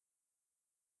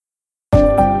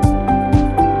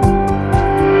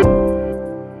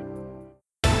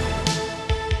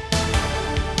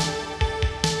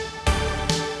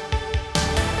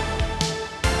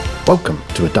Welcome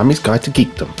to A Dummy's Guide to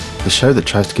Geekdom, the show that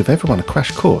tries to give everyone a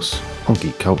crash course on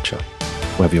geek culture.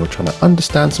 Whether you're trying to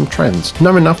understand some trends,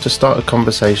 know enough to start a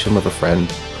conversation with a friend,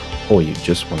 or you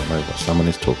just want to know what someone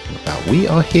is talking about, we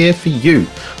are here for you.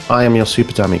 I am your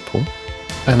super dummy, Paul,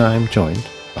 and I am joined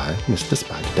by Mr.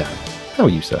 Spider Dan. How are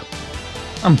you, sir?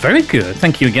 I'm very good.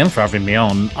 Thank you again for having me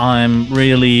on. I'm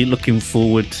really looking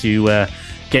forward to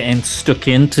getting stuck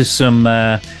into some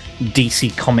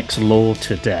DC Comics lore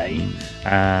today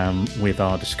with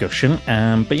our discussion.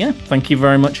 But yeah, thank you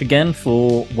very much again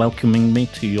for welcoming me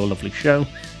to your lovely show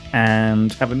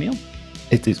and having me on.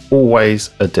 It is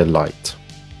always a delight.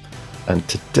 And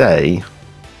today,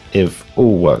 if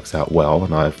all works out well,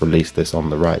 and I've released this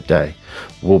on the right day,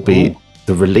 will be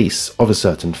the release of a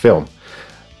certain film.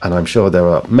 And I'm sure there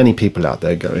are many people out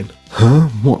there going, huh,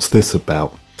 what's this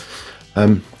about?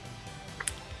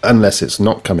 Unless it's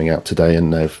not coming out today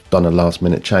and they've done a last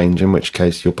minute change, in which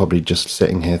case you're probably just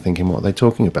sitting here thinking, what are they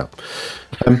talking about?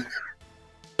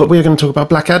 But we're going to talk about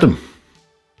Black Adam.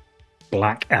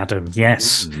 Black Adam,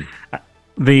 yes.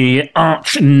 The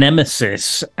arch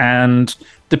nemesis and,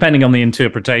 depending on the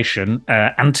interpretation,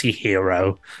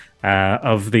 anti-hero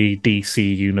of the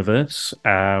DC universe.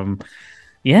 What,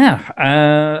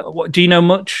 do you know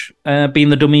much? Being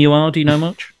the dummy you are, do you know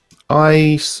much?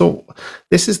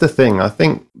 This is the thing, I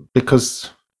think, because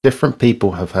different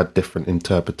people have had different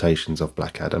interpretations of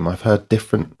Black Adam. I've heard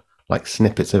different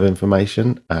snippets of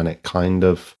information, and it kind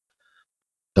of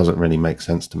doesn't really make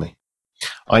sense to me.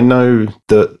 I know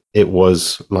that it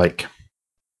was like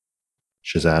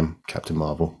Shazam, Captain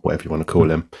Marvel, whatever you want to call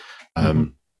him.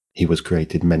 He was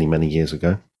created many, many years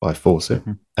ago by Fawcett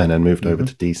and then moved over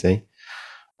to DC.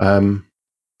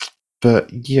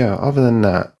 But yeah, other than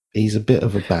that, he's a bit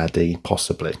of a baddie,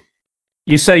 possibly.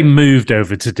 You say moved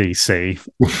over to DC.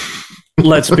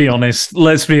 Let's be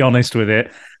honest with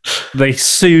it. They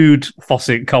sued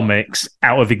Fawcett Comics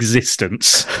out of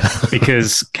existence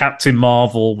because Captain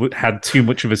Marvel had too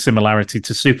much of a similarity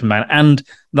to Superman, and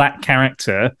that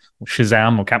character,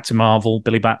 Shazam or Captain Marvel,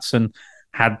 Billy Batson,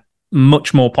 had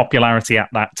much more popularity at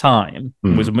that time.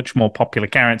 Was a much more popular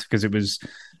character because it was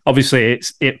obviously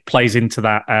it plays into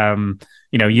that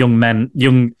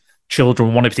young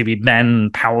children wanted to be men,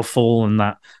 powerful, and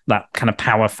that kind of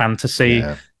power fantasy.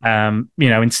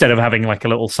 Instead of having like a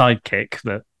little sidekick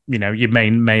that you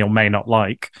may or may not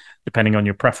like, depending on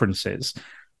your preferences,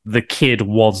 the kid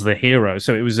was the hero.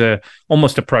 So it was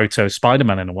almost a proto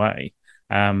Spider-Man in a way.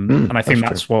 And I think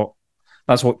that's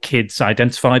what kids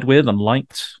identified with and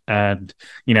liked. And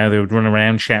they would run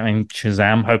around shouting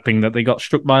Shazam, hoping that they got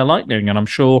struck by lightning. And I'm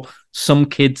sure some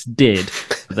kids did.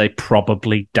 They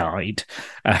probably died.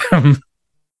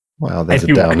 Wow, there's a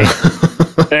downer.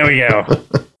 There we go.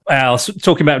 Well,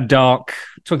 talking about dark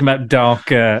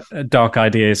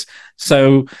ideas.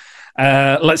 So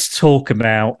let's talk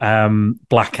about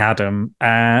Black Adam.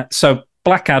 So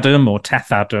Black Adam or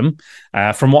Teth Adam,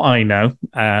 from what I know,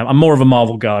 I'm more of a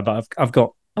Marvel guy, but I've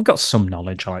got some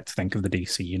knowledge, I like to think, of the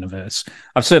DC universe.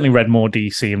 I've certainly read more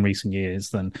DC in recent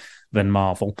years than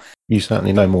Marvel. You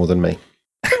certainly know more than me.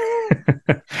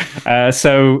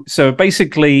 So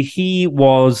basically, he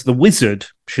was the wizard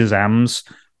Shazam's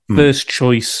first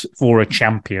choice for a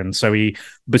champion. So he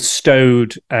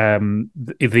bestowed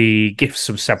the gifts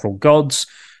of several gods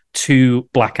to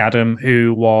Black Adam,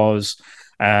 who was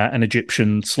an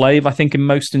Egyptian slave, I think, in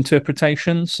most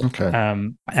interpretations. Okay.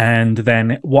 And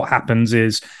then what happens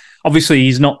is, obviously,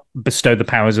 he's not bestowed the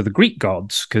powers of the Greek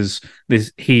gods because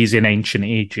he's in ancient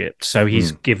Egypt. So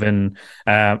he's given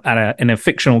in a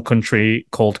fictional country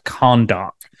called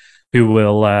Karnak, who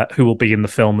will be in the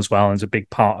film as well, and is a big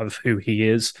part of who he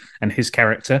is and his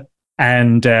character.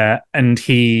 And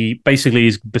he basically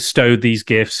is bestowed these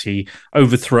gifts. He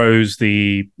overthrows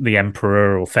the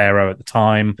emperor or pharaoh at the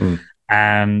time.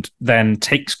 And then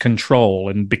takes control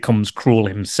and becomes cruel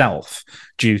himself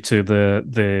due to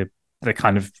the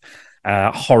kind of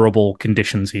horrible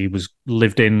conditions he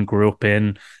grew up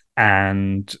in,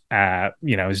 and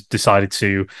has decided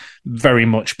to very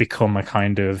much become a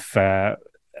kind of a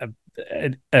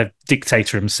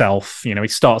dictator himself. He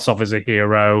starts off as a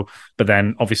hero, but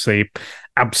then obviously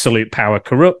absolute power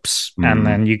corrupts, and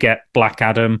then you get Black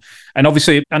Adam. And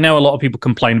obviously, I know a lot of people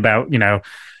complain about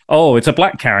oh, it's a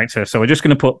black character, so we're just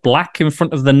going to put black in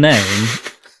front of the name,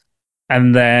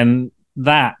 and then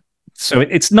that. So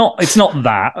it's not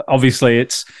that. Obviously,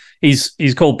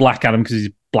 he's called Black Adam because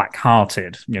he's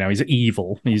black-hearted. He's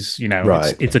evil. He's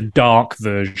right. It's a dark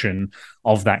version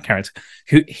of that character.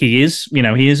 He is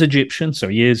Egyptian, so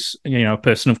he is a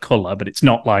person of color, but it's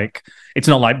not like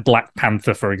Black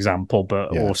Panther, for example,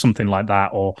 or something like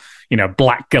that, or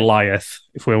Black Goliath,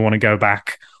 if we want to go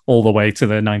back all the way to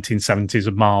the 1970s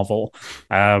of Marvel.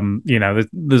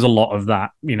 There's a lot of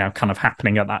that, kind of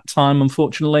happening at that time,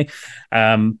 unfortunately.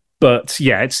 But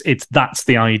yeah, it's that's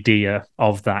the idea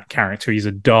of that character. He's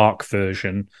a dark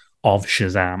version of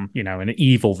Shazam, an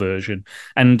evil version.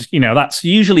 And, that's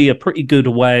usually a pretty good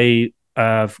way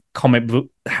of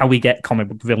how we get comic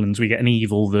book villains. We get an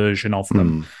evil version of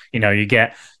them. You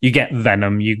get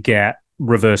Venom, you get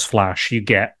Reverse Flash, you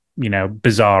get,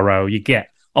 Bizarro, you get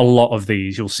a lot of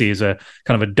these you'll see as a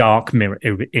kind of a dark mirror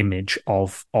image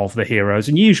of the heroes.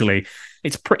 And usually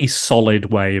it's a pretty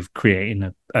solid way of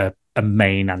creating a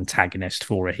main antagonist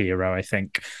for a hero, I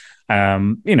think.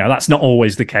 That's not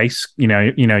always the case. You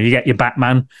get your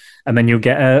Batman, and then you'll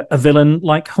get a villain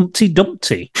like Humpty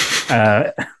Dumpty.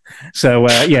 Not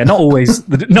always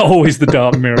the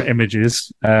dark mirror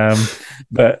images.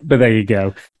 But there you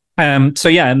go. And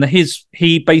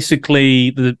he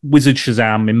basically, the Wizard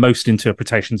Shazam in most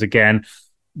interpretations, again,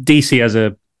 DC has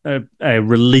a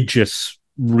religious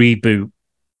reboot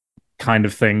kind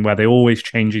of thing where they're always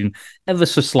changing ever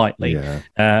so slightly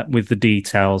with the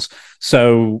details.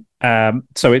 So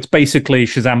it's basically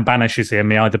Shazam banishes him.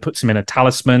 He either puts him in a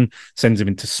talisman, sends him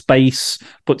into space,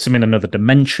 puts him in another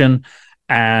dimension,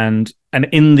 and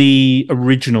in the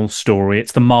original story,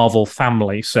 it's the Marvel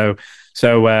family. So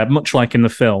much like in the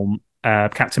film,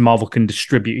 Captain Marvel can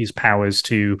distribute his powers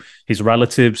to his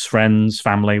relatives, friends,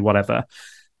 family, whatever,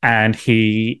 and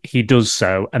he does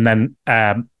so, and then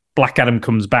Black Adam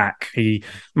comes back. He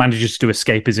manages to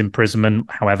escape his imprisonment,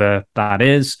 however that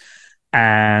is,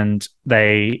 and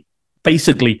they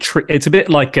basically it's a bit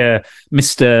like a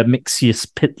Mr. Mixius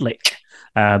Pitlick,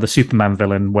 the Superman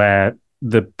villain, where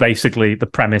the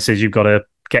premise is you've got to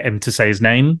get him to say his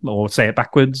name or say it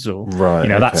backwards, or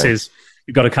that's his.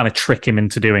 You've got to kind of trick him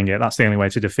into doing it. That's the only way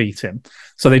to defeat him.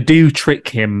 So they do trick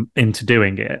him into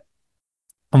doing it.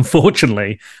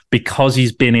 Unfortunately, because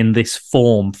he's been in this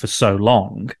form for so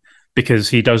long, because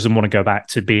he doesn't want to go back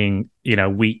to being,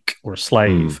 weak or a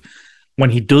slave.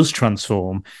 When he does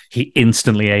transform, he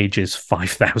instantly ages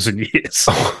 5,000 years.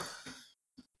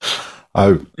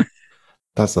 Oh,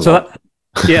 that's a lot.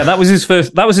 That was his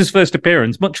first. That was his first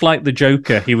appearance. Much like the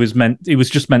Joker, he was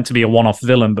just meant to be a one-off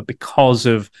villain, but because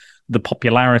of the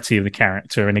popularity of the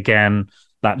character, and again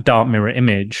that dark mirror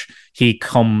image, he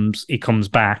comes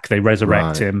back. They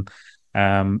resurrect him.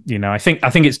 I think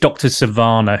it's Dr.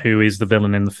 Sivana who is the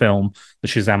villain in the film, the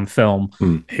Shazam film,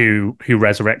 who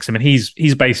resurrects him, and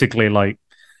he's basically like,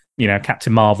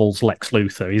 Captain Marvel's Lex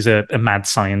Luthor. He's a mad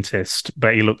scientist,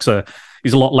 but he's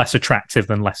a lot less attractive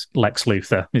than Lex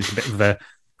Luthor. He's a bit of a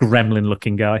gremlin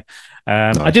looking guy.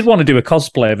 Nice. I did want to do a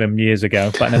cosplay of him years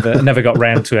ago, but I never got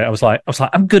round to it. I was like,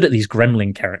 I'm good at these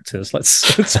gremlin characters.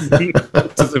 Let's meet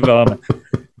Dr. Sivana.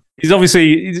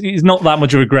 He's not that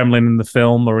much of a gremlin in the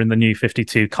film or in the New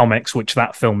 52 comics, which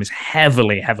that film is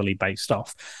heavily, heavily based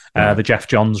off the Jeff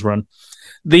Johns run.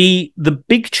 The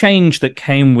big change that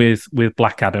came with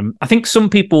Black Adam, I think some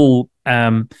people,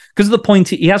 because of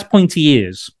he has pointy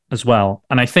ears as well,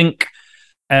 and I think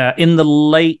in the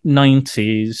late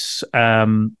 90s,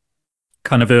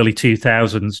 kind of early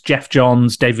 2000s, Jeff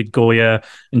Johns, David Goyer,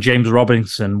 and James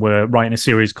Robinson were writing a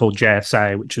series called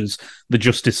JSA, which is the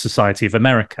Justice Society of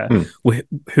America,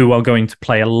 who are going to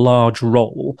play a large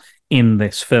role in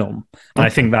this film. And I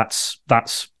think that's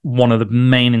one of the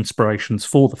main inspirations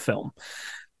for the film.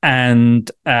 And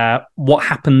what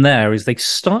happened there is they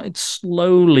started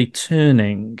slowly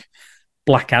turning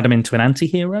Black Adam into an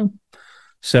anti-hero.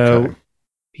 So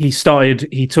he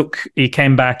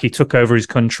came back, he took over his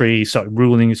country, he started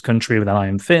ruling his country with an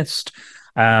iron fist.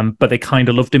 But they kind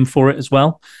of loved him for it as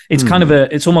well. It's kind of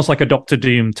it's almost like a Doctor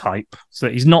Doom type. So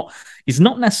he's not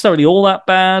necessarily all that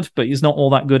bad, but he's not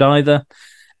all that good either.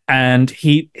 And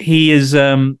he is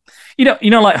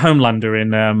like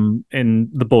Homelander in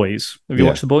The Boys. Have you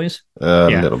watched The Boys? A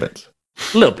little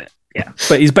bit, yeah.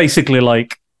 But he's basically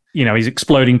like, he's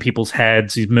exploding people's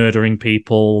heads, he's murdering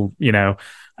people. He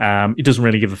doesn't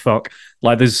really give a fuck.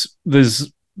 Like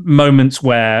there's moments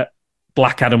where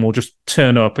Black Adam will just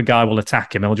turn up, a guy will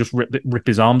attack him, and he'll just rip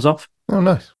his arms off. Oh,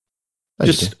 nice.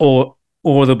 Or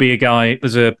there'll be a guy.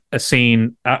 There's a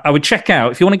scene I would check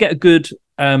out if you want to get a good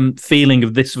feeling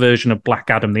of this version of Black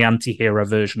Adam, the anti-hero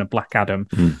version of Black Adam.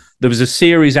 There was a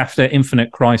series after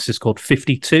Infinite Crisis called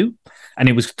 52, and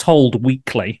it was told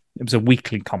weekly. It was a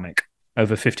weekly comic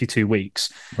over 52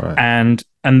 weeks. Right.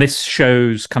 And this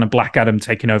shows kind of Black Adam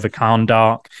taking over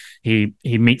Kahndaq. He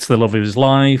meets the love of his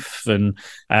life, and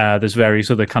there's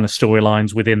various other kind of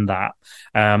storylines within that.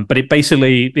 But it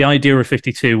basically, the idea of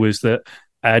 52 was that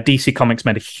DC Comics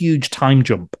made a huge time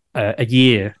jump, a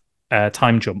year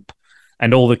time jump,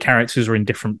 and all the characters were in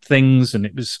different things. And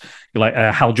it was like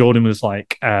Hal Jordan was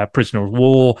like prisoner of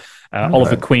war.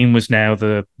 Oliver Queen was now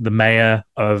the mayor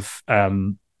of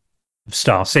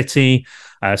Star City.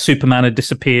 Superman had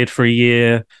disappeared for a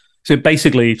year. So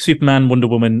basically, Superman, Wonder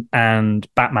Woman, and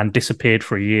Batman disappeared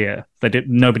for a year.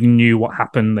 Nobody knew what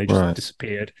happened. They just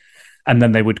disappeared, and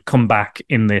then they would come back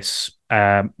in this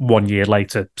 1 year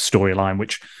later storyline,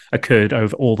 which occurred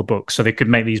over all the books. So they could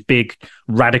make these big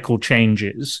radical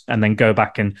changes, and then go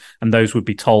back and those would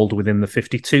be told within the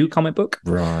 52 comic book.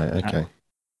 Right. Okay.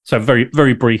 So very,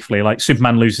 very briefly, like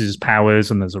Superman loses his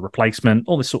powers and there's a replacement,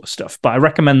 all this sort of stuff. But I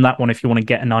recommend that one if you want to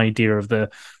get an idea of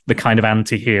the kind of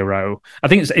anti-hero. I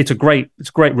think it's a great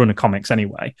run of comics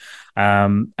anyway.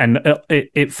 And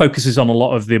it focuses on a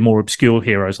lot of the more obscure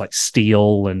heroes like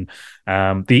Steel and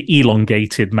the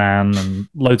elongated man and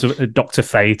loads of Dr.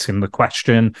 Fate in The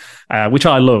Question, which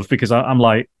I love because I'm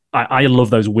like, I love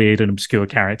those weird and obscure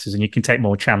characters, and you can take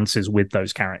more chances with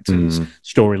those characters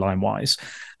storyline wise.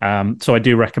 So I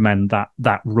do recommend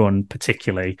that run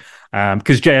particularly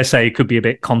because JSA could be a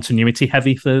bit continuity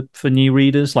heavy for new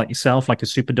readers like yourself, like a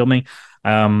super dummy.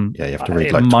 Yeah, you have to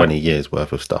read like 20 years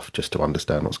worth of stuff just to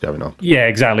understand what's going on. Yeah,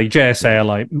 exactly. JSA are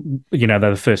like, they're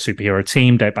the first superhero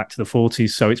team, date back to the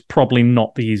 40s, so it's probably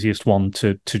not the easiest one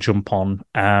to jump on.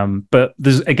 But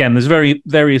there's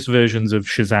various versions of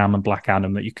Shazam and Black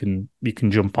Adam that you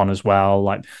can jump on as well.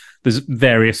 Like there's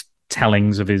various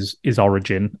tellings of his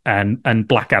origin, and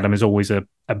Black Adam is always a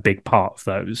big part of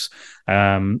those.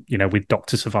 With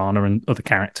Dr. Sivana and other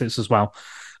characters as well.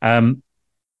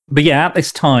 But yeah, at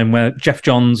this time where Jeff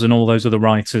Johns and all those other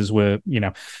writers were,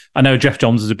 I know Jeff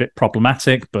Johns is a bit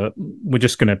problematic, but we're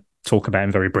just going to talk about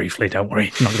him very briefly. Don't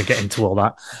worry, I'm not going to get into all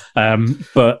that.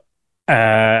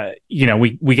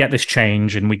 We get this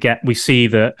change, and we see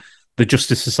that the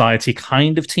Justice Society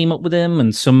kind of team up with him,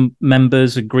 and some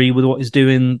members agree with what he's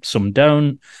doing, some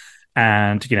don't.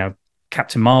 And,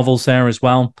 Captain Marvel's there as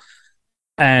well.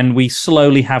 And we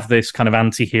slowly have this kind of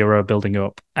anti-hero building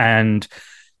up. And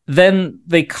then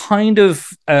they kind of,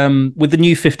 with the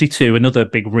New 52, another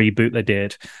big reboot they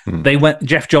did,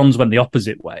 Jeff Johns went the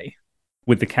opposite way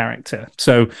with the character.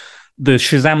 So the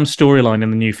Shazam storyline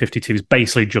in the New 52 is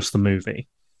basically just the movie.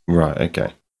 Right,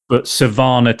 okay. But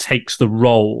Sivana takes the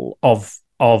role of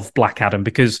Black Adam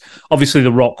because obviously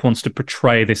The Rock wants to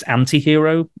portray this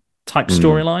anti-hero type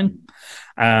storyline.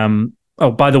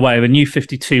 By the way, the New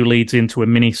 52 leads into a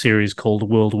mini-series called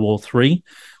World War III,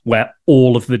 where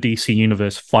all of the DC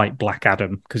universe fight Black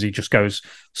Adam because he just goes,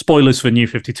 spoilers for New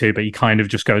 52, but he kind of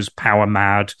just goes power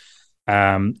mad.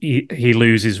 He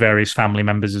loses various family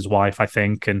members, his wife, I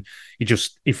think, and he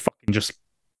fucking just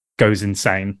goes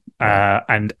insane.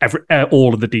 And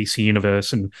all of the DC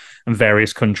universe and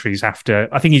various countries I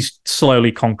think he's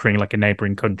slowly conquering like a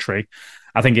neighboring country.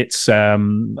 I think it's I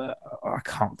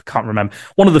can't remember,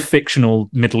 one of the fictional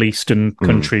Middle Eastern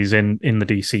countries in the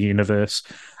DC universe.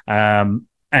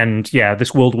 And yeah,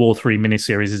 this World War III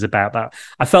miniseries is about that.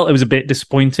 I felt it was a bit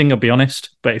disappointing, I'll be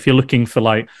honest. But if you're looking for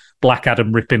like Black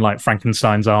Adam ripping like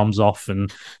Frankenstein's arms off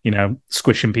and,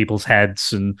 squishing people's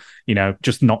heads and,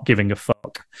 just not giving a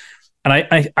fuck.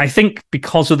 And I think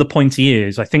because of the pointy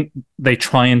ears, I think they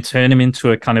try and turn him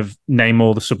into a kind of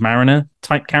Namor the Submariner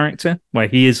type character where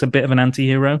he is a bit of an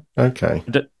anti-hero. Okay.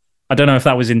 I don't know if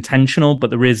that was intentional, but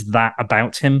there is that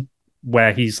about him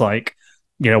where he's like,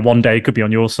 one day he could be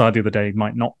on your side, the other day he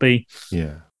might not be.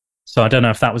 Yeah. So I don't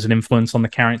know if that was an influence on the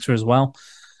character as well.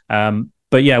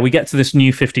 But yeah, we get to this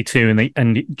New 52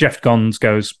 and Jeff Johns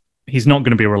goes, he's not going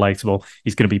to be relatable.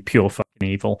 He's going to be pure fucking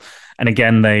evil. And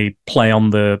again, they play on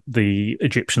the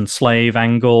Egyptian slave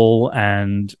angle,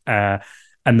 and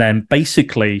then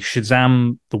basically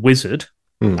Shazam the Wizard.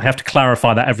 I have to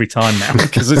clarify that every time now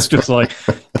because it's just like,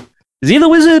 is he the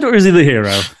wizard or is he the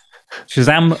hero?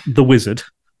 Shazam the Wizard,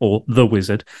 or the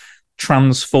Wizard,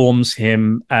 transforms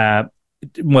him.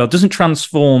 Doesn't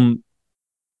transform.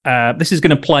 This is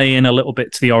going to play in a little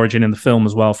bit to the origin in the film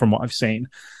as well, from what I've seen.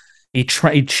 He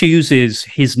chooses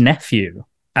his nephew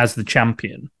as the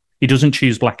champion. He doesn't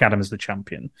choose Black Adam as the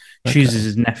champion. He chooses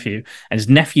his nephew, and his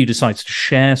nephew decides to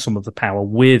share some of the power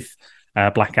with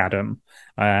Black Adam,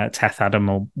 Teth Adam,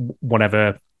 or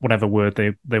whatever word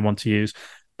they want to use,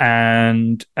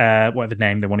 and whatever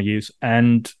name they want to use.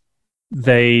 And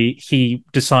he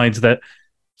decides that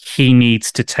he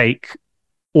needs to take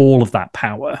all of that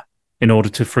power in order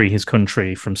to free his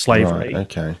country from slavery. Right,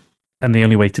 okay. And the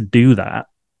only way to do that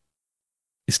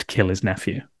is to kill his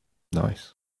nephew.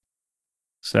 Nice.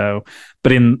 So,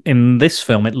 but in this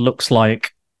film, it looks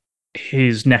like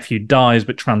his nephew dies,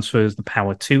 but transfers the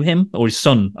power to him, or his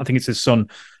son. I think it's his son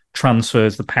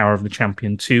transfers the power of the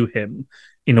champion to him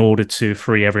in order to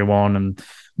free everyone,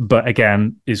 but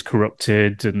again is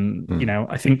corrupted. And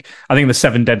I think the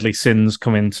seven deadly sins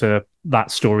come into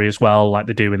that story as well, like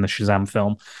they do in the Shazam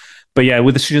film. But yeah,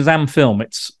 with the Shazam film,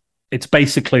 it's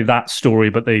basically that story,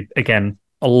 but a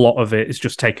lot of it is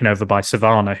just taken over by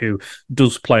Savannah, who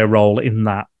does play a role in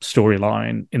that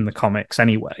storyline in the comics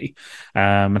anyway,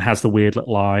 and has the weird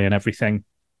little eye and everything.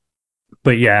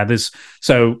 But yeah,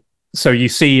 so you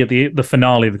see at the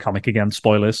finale of the comic, again,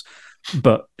 spoilers,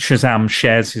 but Shazam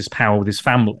shares his power with his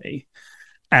family,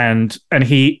 and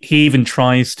he even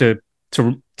tries to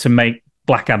make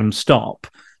Black Adam stop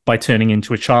by turning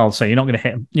into a child. So you're not going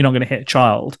to hit a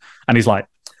child, and he's like,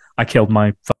 I killed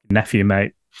my fucking nephew,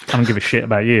 mate. I don't give a shit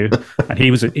about you. And he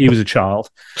was a child.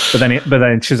 But then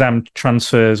Shazam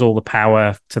transfers all the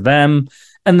power to them,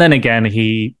 and then again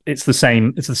it's the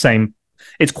same.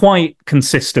 It's quite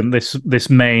consistent. This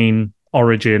main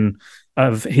origin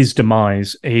of his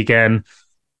demise. He again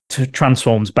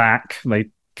transforms back. They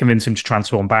convince him to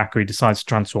transform back, or he decides to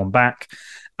transform back,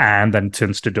 and then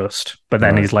turns to dust. But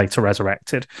then he's later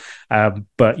resurrected.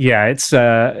 But yeah, it's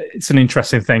an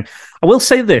interesting thing. I will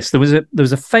say this: there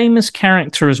was a famous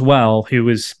character as well who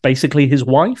was basically his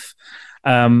wife.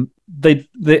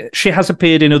 She has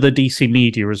appeared in other DC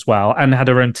media as well and had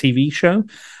her own TV show.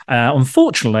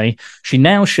 Unfortunately, she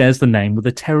now shares the name with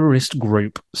a terrorist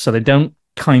group, so they don't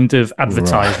kind of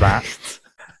advertise that.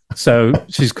 So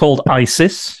she's called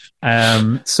ISIS.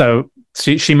 So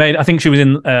she made, I think she was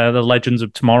in the Legends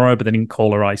of Tomorrow, but they didn't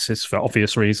call her ISIS for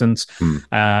obvious reasons.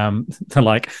 They're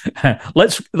like,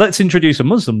 let's introduce a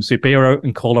Muslim superhero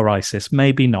and call her ISIS.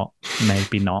 Maybe not.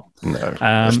 No,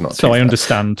 let's not. So I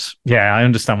understand. Yeah, I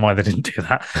understand why they didn't do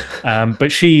that.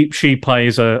 But she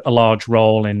plays a large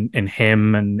role in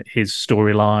him and his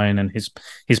storyline and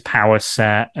his power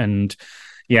set. And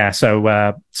yeah,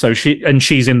 so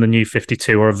she's in the New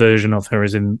 52, or a version of her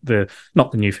is in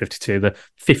not the New 52, the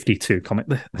 52 comic.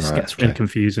 This gets really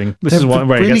confusing. This is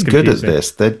where it gets confusing. They're really good at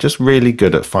this. They're just really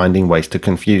good at finding ways to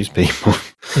confuse people.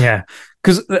 Yeah,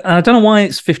 because I don't know why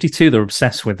it's 52. They're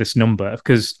obsessed with this number,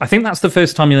 because I think that's the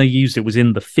first time they used it was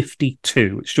in the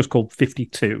 52. It's just called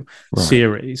 52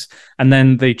 series, and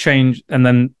then they changed, and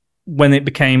then when they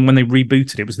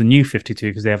rebooted it was the New 52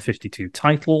 because they have 52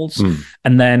 titles.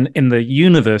 And then in the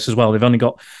universe as well, it's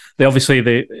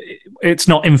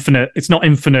not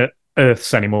infinite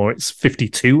Earths anymore, it's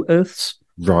 52 Earths.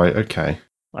 Right, okay.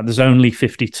 Like there's only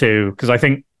 52, because I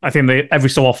think they every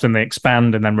so often they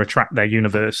expand and then retract their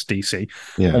universe. DC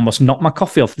almost knocked my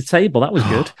coffee off the table. That was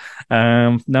good.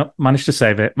 No, managed to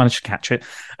save it, managed to catch it.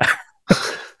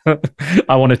 I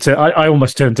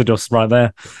almost turned to dust right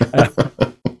there.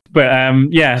 But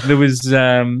there was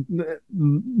there's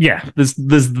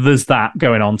that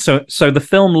going on. So the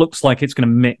film looks like it's going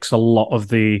to mix a lot of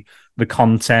the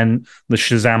content, the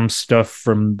Shazam stuff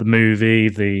from the movie,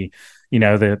 the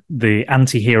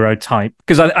anti-hero type,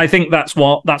 because I think that's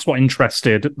what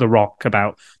interested The Rock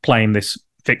about playing this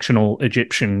fictional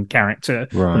Egyptian character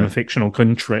from a fictional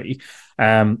country.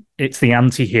 It's the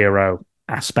anti-hero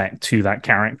aspect to that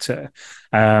character.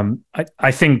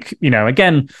 I think,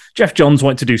 again, Jeff Johns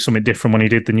wanted to do something different when he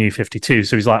did the New 52.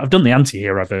 So he's like, I've done the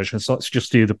anti-hero version, so let's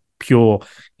just do the pure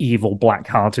evil,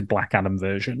 black-hearted Black Adam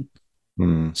version.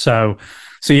 So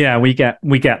yeah, we get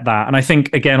that. And I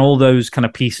think, again, all those kind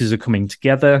of pieces are coming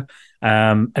together.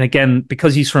 And again,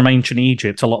 because he's from ancient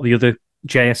Egypt, a lot of the other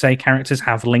JSA characters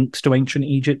have links to ancient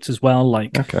Egypt as well.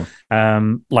 Like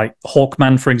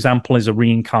Hawkman, for example, is a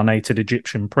reincarnated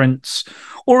Egyptian prince,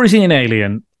 or is he an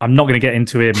alien? I'm not going to get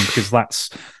into him because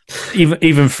that's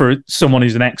even for someone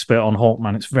who's an expert on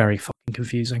Hawkman, it's very fucking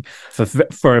confusing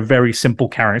for a very simple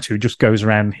character who just goes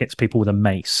around and hits people with a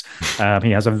mace. He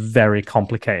has a very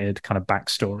complicated kind of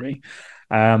backstory.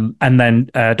 And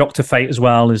then Dr. Fate as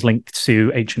well is linked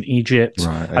to ancient Egypt.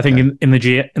 Right, okay. I think in the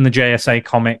JSA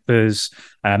comic, there's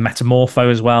Metamorpho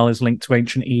as well is linked to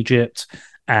ancient Egypt,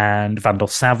 and Vandal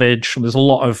Savage. There's a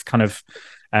lot of kind of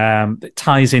it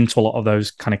ties into a lot of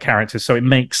those kind of characters, so it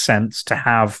makes sense to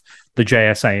have the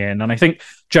JSA in. And I think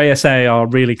JSA are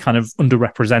really kind of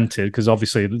underrepresented because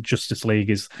obviously the Justice League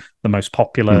is the most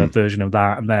popular version of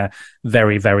that, and they're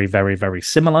very, very, very, very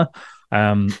similar.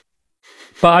 But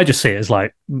I just see it as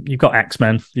like, you've got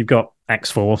X-Men, you've got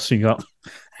X-Force, you've got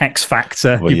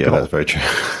X-Factor. Well, yeah, that's very true.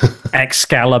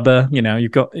 Excalibur,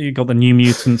 you've got the New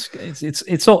Mutants.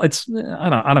 It's all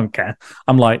I don't care.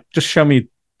 I'm like, just show me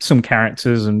some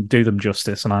characters and do them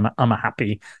justice, and I'm a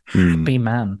happy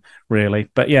man, really.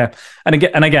 But yeah, and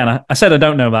again, I said I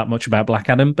don't know that much about Black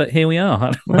Adam, but here we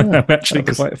are. I know actually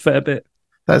quite a fair bit.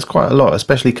 That's quite a lot,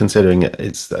 especially considering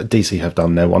it's DC have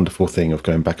done their wonderful thing of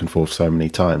going back and forth so many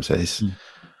times.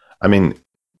 I mean,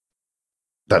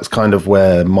 that's kind of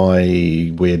where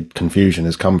my weird confusion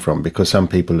has come from, because some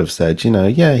people have said,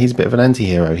 yeah, he's a bit of an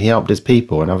anti-hero. He helped his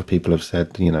people. And other people have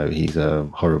said, he's a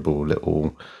horrible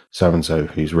little so-and-so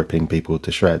who's ripping people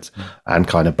to shreds. And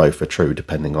kind of both are true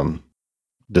depending on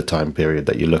the time period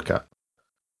that you look at.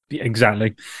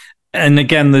 Exactly. And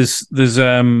again, there's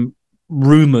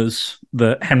rumors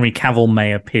that Henry Cavill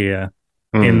may appear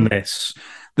in this.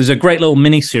 There's a great little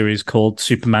mini-series called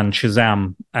Superman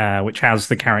Shazam, which has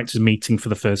the characters meeting for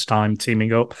the first time,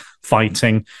 teaming up,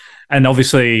 fighting. And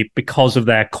obviously, because of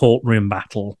their courtroom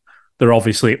battle, they're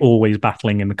obviously always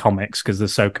battling in the comics because they're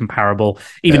so comparable.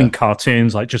 Even in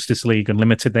cartoons like Justice League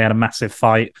Unlimited, they had a massive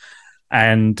fight.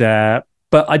 And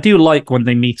but I do like when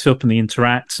they meet up and they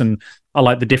interact, and I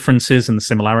like the differences and the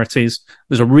similarities.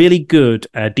 There's a really good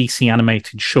DC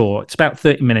animated short. It's about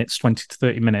 30 minutes, 20 to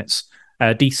 30 minutes,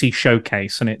 DC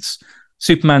Showcase, and it's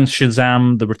Superman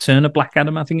Shazam, The Return of Black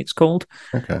Adam, I think it's called.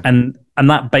 Okay. And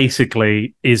that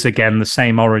basically is, again, the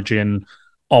same origin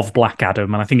of Black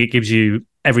Adam. And I think it gives you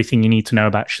everything you need to know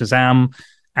about Shazam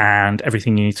and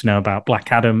everything you need to know about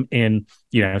Black Adam in,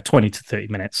 20 to 30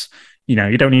 minutes. You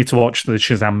don't need to watch the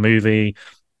Shazam movie.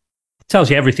 It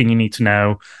tells you everything you need to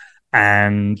know.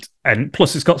 And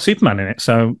plus it's got Superman in it.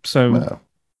 So wow.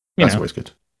 That's always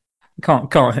good.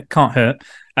 Can't hurt.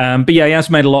 But yeah, he has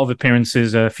made a lot of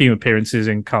appearances, a few appearances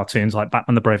in cartoons like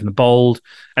Batman the Brave and the Bold.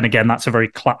 And again, that's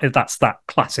that's that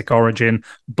classic origin,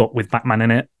 but with Batman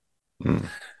in it.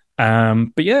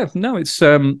 But yeah, no, it's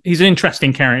he's an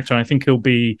interesting character. I think there'll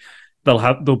be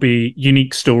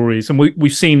unique stories, and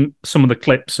we've seen some of the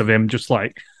clips of him just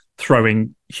like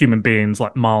throwing human beings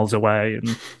like miles away,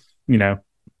 and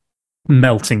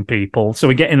melting people. So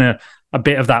we're getting a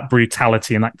bit of that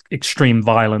brutality and that extreme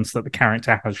violence that the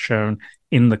character has shown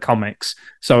in the comics.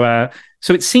 So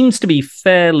it seems to be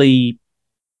fairly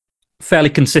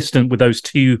consistent with those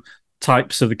two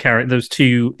types of the character, those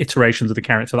two iterations of the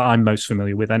character that I'm most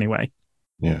familiar with anyway.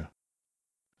 Yeah.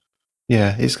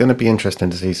 Yeah, it's going to be interesting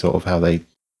to see sort of how they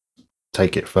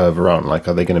take it further on. Like,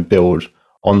 are they going to build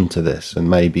onto this and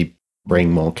maybe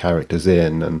bring more characters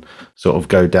in and sort of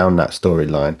go down that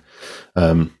storyline?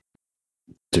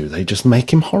 Do they just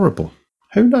make him horrible?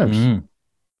 Who knows?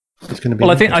 It's going to be.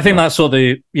 Well, I think that's what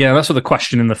the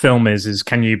question in the film is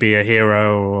can you be a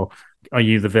hero or are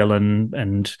you the villain?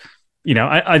 And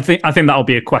I think that'll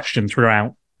be a question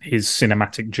throughout his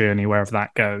cinematic journey, wherever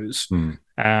that goes.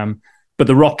 But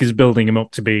The Rock is building him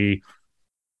up to be.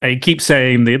 He keeps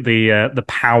saying the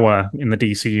power in the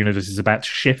DC universe is about to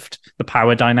shift, the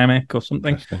power dynamic or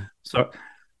something.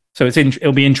 So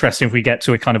it'll be interesting if we get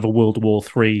to a kind of a World War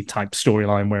III type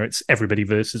storyline where it's everybody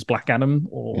versus Black Adam,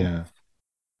 or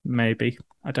maybe,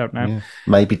 I don't know. Yeah.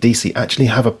 Maybe DC actually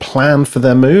have a plan for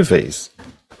their movies.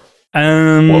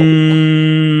 I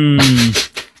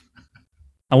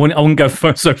wouldn't go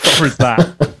so far as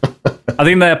that. I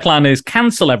think their plan is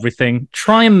cancel everything,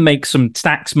 try and make some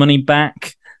tax money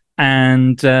back,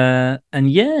 and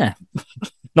yeah,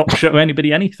 not show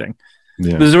anybody anything.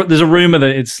 Yeah. There's a rumor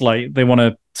that it's like they want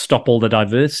to stop all the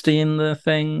diversity in the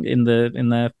thing in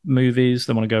their movies.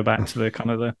 They want to go back to the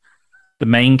kind of the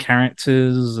main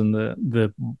characters and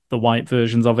the white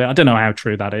versions of it. I don't know how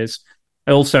true that is.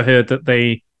 I also heard that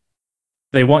they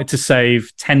wanted to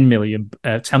save 10 billion,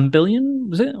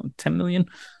 was it 10 million?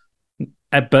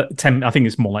 But 10, I think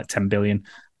it's more like 10 billion.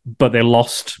 But they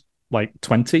lost like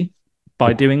 20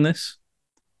 by doing this.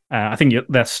 I think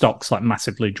their stocks like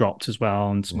massively dropped as well,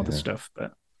 and some other stuff.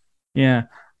 But yeah,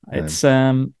 it's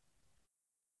I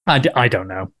don't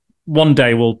know. One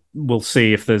day we'll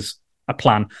see if there's a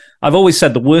plan. I've always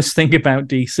said the worst thing about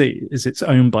DC is it's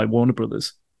owned by Warner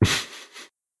Brothers.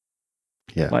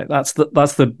 Yeah, like that's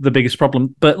the biggest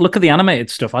problem. But look at the animated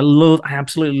stuff. I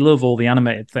absolutely love all the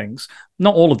animated things.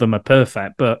 Not all of them are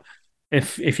perfect, but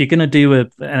if you're going to do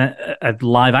a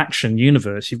live action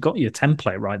universe, you've got your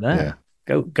template right there.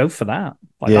 Yeah. Go for that.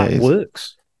 That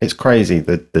works. It's crazy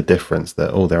the difference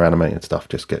that all their animated stuff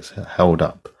just gets held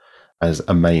up as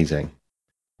amazing,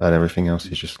 and everything else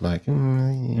is just like.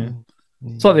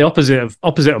 It's like the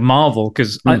opposite of Marvel,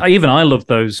 because I love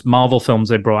those Marvel films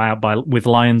they brought out with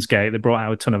Lionsgate. They brought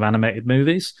out a ton of animated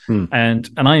movies, and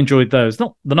I enjoyed those. They're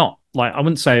not like, I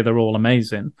wouldn't say they're all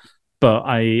amazing, but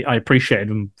I appreciated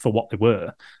them for what they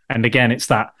were. And again, it's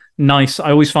that nice.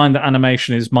 I always find that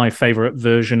animation is my favorite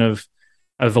version of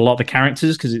a lot of the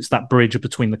characters, because it's that bridge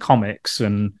between the comics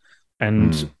and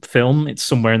film. It's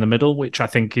somewhere in the middle, which I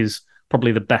think is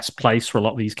probably the best place for a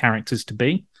lot of these characters to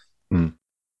be.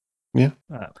 Yeah.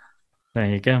 There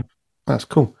you go. That's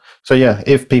cool. So yeah,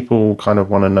 if people kind of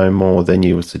want to know more, then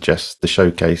you would suggest the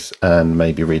Showcase and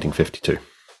maybe reading 52.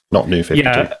 Not new 52.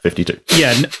 Yeah. 52.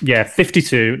 Yeah,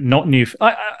 52, not new.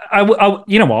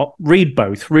 You know what? Read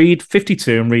both. Read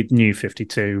 52 and read New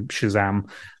 52 Shazam,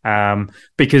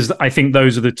 because I think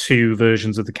those are the two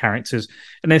versions of the characters.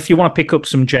 And if you want to pick up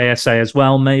some JSA as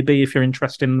well, maybe if you're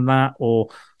interested in that, or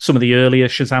some of the earlier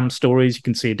Shazam stories, you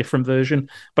can see a different version.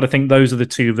 But I think those are the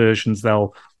two versions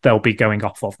they'll be going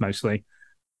off of mostly.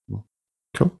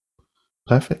 Cool,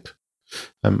 perfect.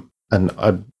 And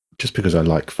just because I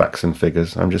like facts and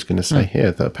figures, I'm just going to say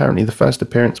here that apparently the first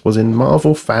appearance was in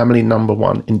Marvel Family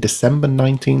 #1 in December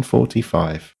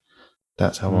 1945.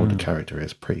 That's how old the character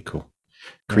is. Pretty cool.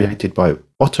 Created by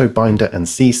Otto Binder and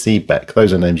C.C. Beck.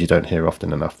 Those are names you don't hear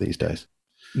often enough these days.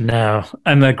 No,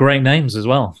 and they're great names as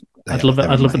well. I'd love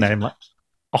a name like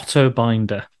Otto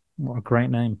Binder. What a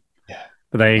great name. Yeah.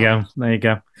 But there you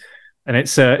go. And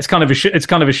it's kind of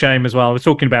a shame as well. We're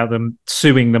talking about them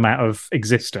suing them out of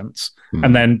existence,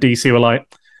 and then DC were like,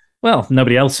 "Well,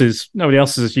 nobody else is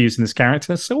using this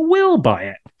character, so we'll buy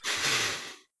it."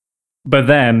 But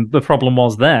then the problem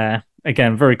was there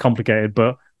again, very complicated.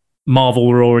 But Marvel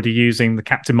were already using the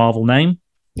Captain Marvel name,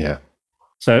 yeah.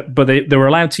 So, but they were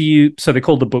allowed to use. So they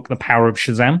called the book "The Power of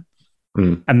Shazam,"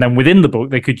 and then within the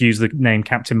book they could use the name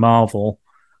Captain Marvel.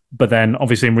 But then,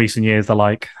 obviously, in recent years, they're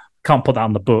like, can't put that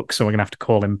on the book, so we're going to have to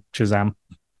call him Shazam.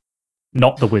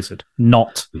 Not the Wizard.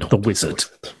 Not the Wizard.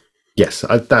 Yes,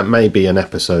 that may be an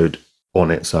episode on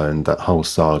its own, that whole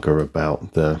saga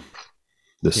about the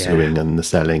suing and the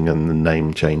selling and the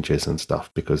name changes and stuff,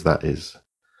 because that is,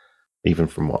 even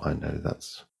from what I know,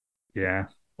 that's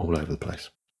all over the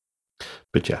place.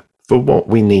 But yeah, for what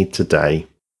we need today,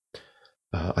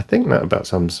 I think that about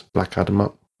sums Black Adam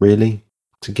up, really,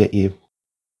 to get you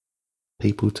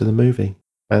people to the movie.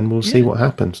 And we'll see what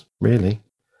happens, really.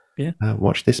 Yeah.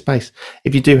 Watch this space.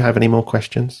 If you do have any more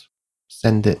questions,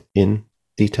 send it in.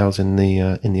 Details in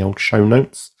the old show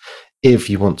notes. If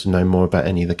you want to know more about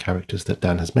any of the characters that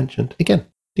Dan has mentioned, again,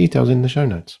 details in the show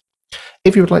notes.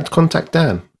 If you would like to contact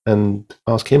Dan and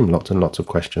ask him lots and lots of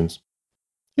questions,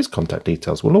 his contact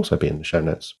details will also be in the show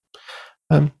notes.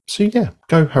 So yeah,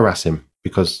 go harass him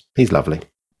because he's lovely.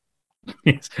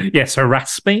 Yes,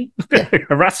 harass me.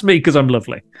 Harass me because I'm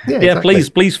lovely. Yeah, exactly.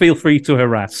 please feel free to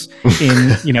harass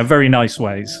in very nice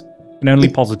ways, in only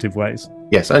positive ways.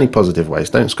 Yes, only positive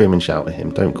ways. Don't scream and shout at him.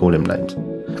 Don't call him names.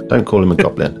 Don't call him a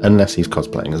goblin unless he's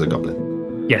cosplaying as a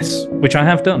goblin. Yes, which I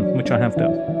have done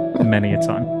many a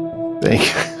time. There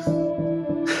you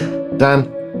go.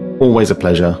 Dan, always a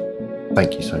pleasure.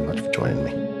 Thank you so much for joining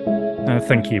me.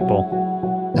 Thank you,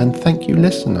 Paul. And thank you,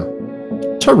 listener.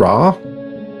 Ta-ra!